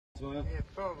Yeah,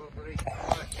 probably.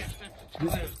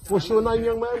 What's your name,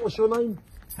 young man? What's your name?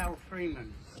 Al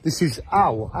Freeman. This is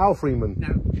Al Freeman.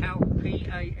 No, Al,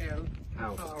 P-A-L.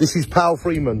 Al. This is Pal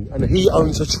Freeman, and he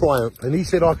owns a Triumph, and he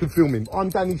said I could film him. I'm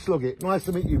Danny Sloggett. Nice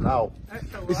to meet you, pal.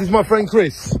 This is my friend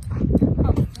Chris.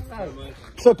 Oh, hello.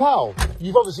 So, pal,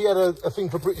 you've obviously had a thing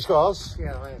for British cars.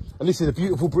 Yeah, I am. And this is a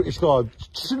beautiful British car.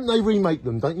 Shouldn't they remake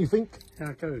them, don't you think?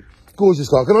 I do. Gorgeous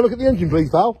car. Can I look at the engine, please,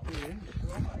 pal? Yeah.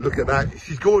 Look at that.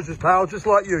 She's gorgeous, pal, just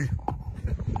like you.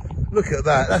 Look at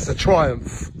that. That's a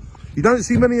Triumph. You don't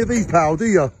see many of these, pal, do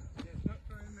you?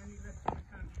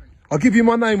 I'll give you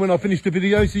my name when I finish the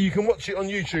video so you can watch it on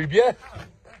YouTube, yeah?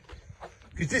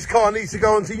 Because this car needs to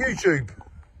go onto YouTube.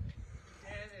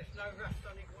 Yeah, there's no rust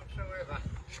on it whatsoever.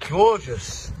 It's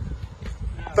gorgeous.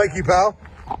 Thank you, pal.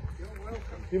 You're welcome.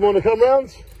 You want to come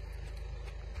round?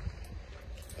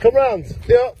 Come round.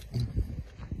 Yeah.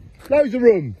 Loads of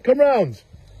room. Come round.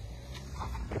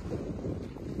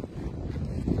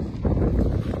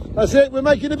 That's it. We're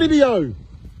making a video. Take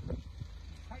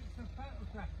some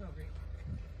photographs of it.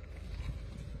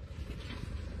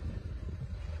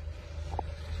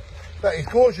 That is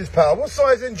gorgeous, pal. What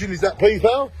size engine is that, please,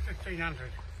 pal? 1500.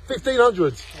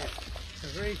 1500. Yeah.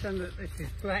 The reason that this is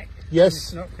black, Yes.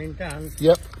 it's not been done,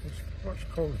 Yep. is what's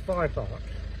called Vibart.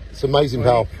 It's amazing, When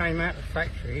pal. it came out of the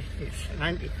factory, it's an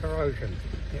anti-corrosion.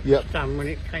 It Yep. was done when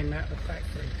it came out of the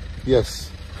factory. Yes.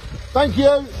 Thank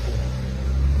you.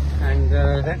 And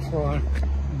that's why I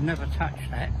never touch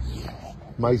that.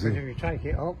 Because Amazing. if you take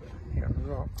it off, it'll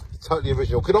rot. Totally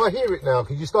original. Can I hear it now?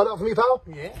 Can you start it up for me, pal?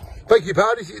 Yeah. Thank you,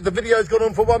 pal. The video's gone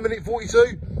on for 1 minute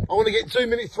 42. I want to get 2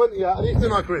 minutes 20 out of this,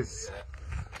 don't I, Chris?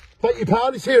 Thank you,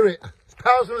 pal. Let's hear it.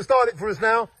 Pal's going to start it for us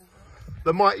now.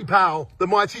 The mighty Pal, the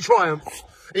mighty Triumph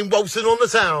in Walton on the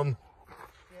Town.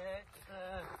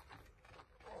 Yeah,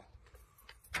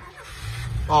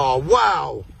 Oh,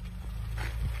 wow.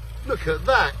 Look at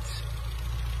that.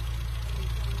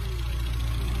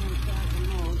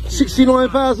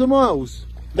 69,000 miles.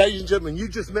 Ladies and gentlemen, you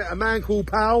just met a man called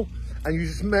Pal, and you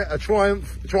just met a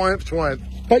Triumph.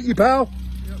 Thank you, pal.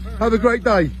 Have a great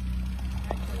day.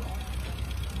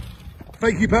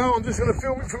 Thank you, pal. I'm just going to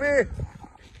film it from here.